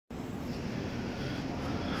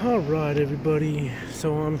Alright, everybody,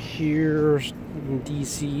 so I'm here in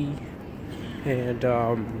DC, and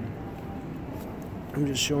I'm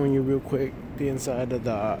just showing you real quick the inside of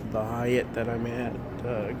the Hyatt that I'm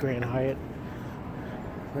at, Grand Hyatt.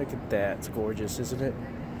 Look at that, it's gorgeous, isn't it?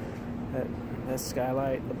 That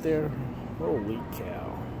skylight up there, holy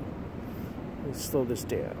cow. Let's slow this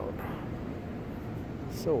down.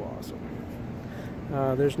 So awesome.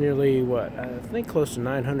 There's nearly, I think close to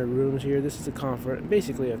 900 rooms here. This is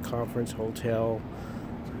basically a conference hotel.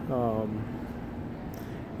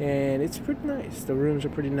 And it's pretty nice. The rooms are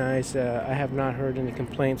pretty nice. I have not heard any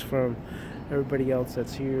complaints from everybody else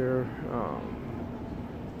that's here.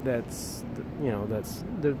 That's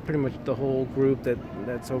pretty much the whole group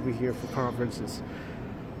that's over here for conferences.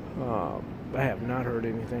 I have not heard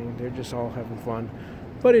anything. They're just all having fun.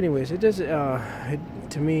 But anyways, to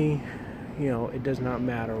me, it does not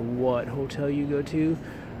matter what hotel you go to.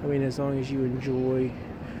 I mean, as long as you enjoy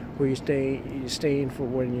where you're staying for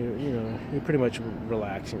when you're pretty much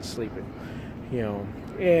relaxing, sleeping,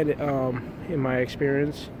 And in my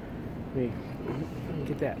experience, let me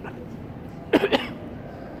get that.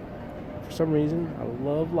 For some reason, I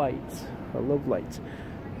love lights.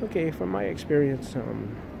 Okay, from my experience,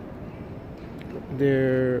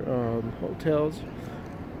 their hotels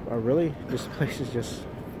are really, this place is just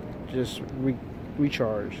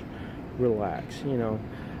recharge, relax.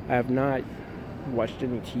 I have not watched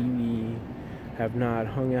any TV, have not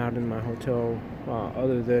hung out in my hotel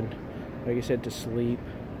other than, like I said, to sleep,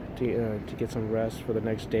 to get some rest for the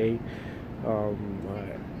next day,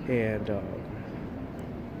 and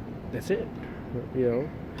that's it. We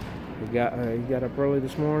got up early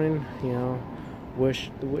this morning. Wish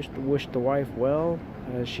the wife well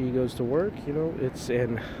as she goes to work.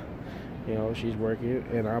 She's working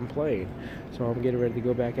and I'm playing. So I'm getting ready to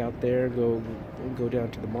go back out there, go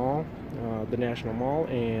down to the mall, the National Mall,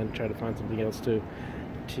 and try to find something else to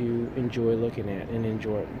enjoy looking at and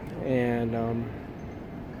enjoy. And and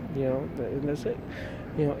that's it.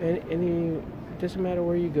 It doesn't matter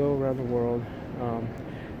where you go around the world.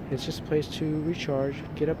 It's just a place to recharge,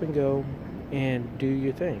 get up and go, and do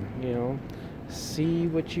your thing. See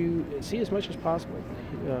as much as possible,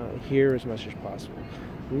 hear as much as possible,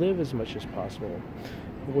 live as much as possible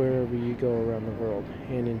wherever you go around the world,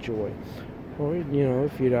 and enjoy. Or if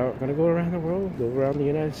you're not going to go around the world, go around the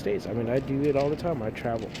United States. I mean, I do it all the time. I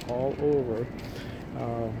travel all over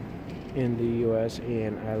in the U.S.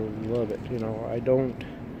 and I love it. I don't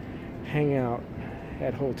hang out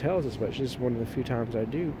at hotels as much. This is one of the few times I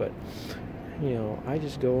do, but I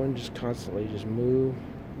just go and just constantly just move,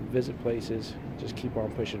 visit places, just keep on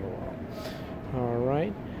pushing along. All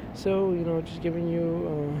right, so just giving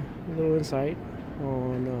you a little insight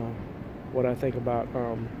on what I think about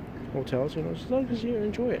hotels. As long as you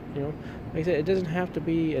enjoy it. Like I said, it doesn't have to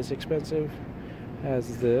be as expensive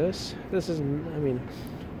as this. This isn't. I mean,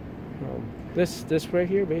 this right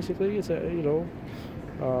here basically is a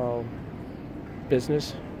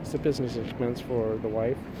business. It's a business expense for the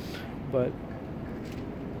wife, but.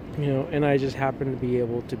 And I just happen to be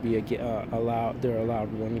able to be allowed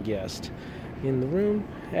one guest in the room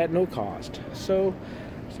at no cost. So,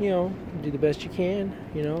 do the best you can.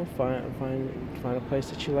 Find a place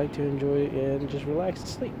that you like to enjoy and just relax and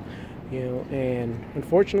sleep. And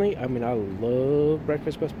unfortunately, I mean, I love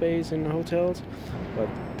breakfast buffets in the hotels, but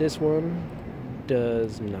this one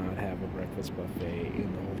does not have a breakfast buffet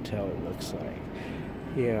in the hotel. It looks like.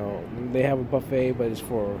 They have a buffet, but it's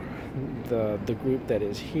for the group that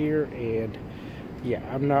is here, and yeah,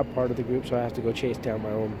 I'm not part of the group, so I have to go chase down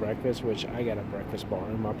my own breakfast, which I got a breakfast bar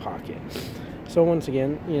in my pocket. So once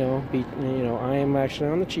again, I am actually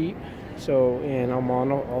on the cheap. So, and I'm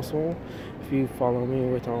on also, if you follow me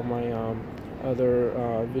with all my other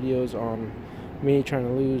videos on me trying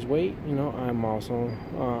to lose weight, I'm also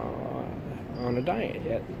on a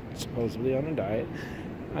diet, supposedly on a diet,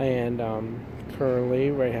 and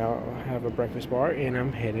currently right now I have a breakfast bar and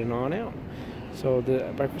I'm heading on out. So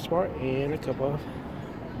the breakfast bar and a cup of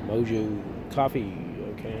Mojo coffee.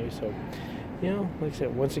 Okay, so like I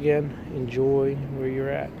said, once again, enjoy where you're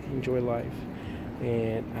at, enjoy life,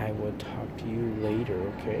 and I will talk to you later.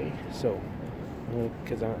 Okay, so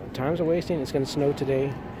because times are wasting. It's going to snow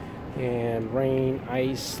today, and rain,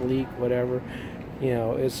 ice, sleet, whatever.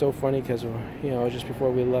 It's so funny because just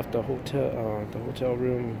before we left the hotel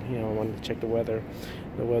room, I wanted to check the weather.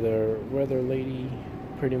 The weather lady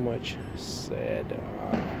pretty much said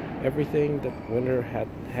everything that winter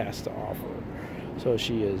has to offer. So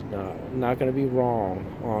she is not going to be wrong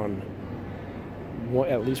on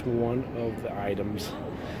at least one of the items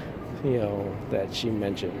that she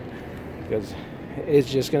mentioned, because it's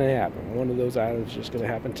just going to happen. One of those items is just going to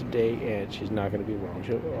happen today, and she's not going to be wrong.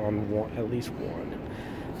 She'll on one, at least one.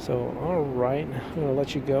 So, all right, I'm going to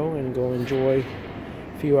let you go and go enjoy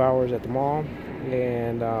a few hours at the mall.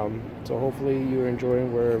 And so hopefully you're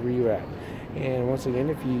enjoying wherever you're at. And once again,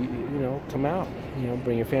 if you come out,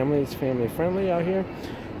 bring your family. It's family friendly out here,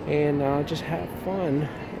 and just have fun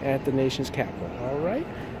at the nation's capital. All right.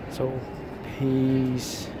 So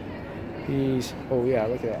peace, peace. Oh yeah,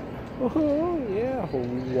 look at that. Oh yeah,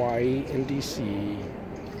 Hawaii and DC.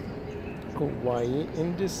 Hawaii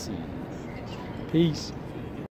and DC. Peace.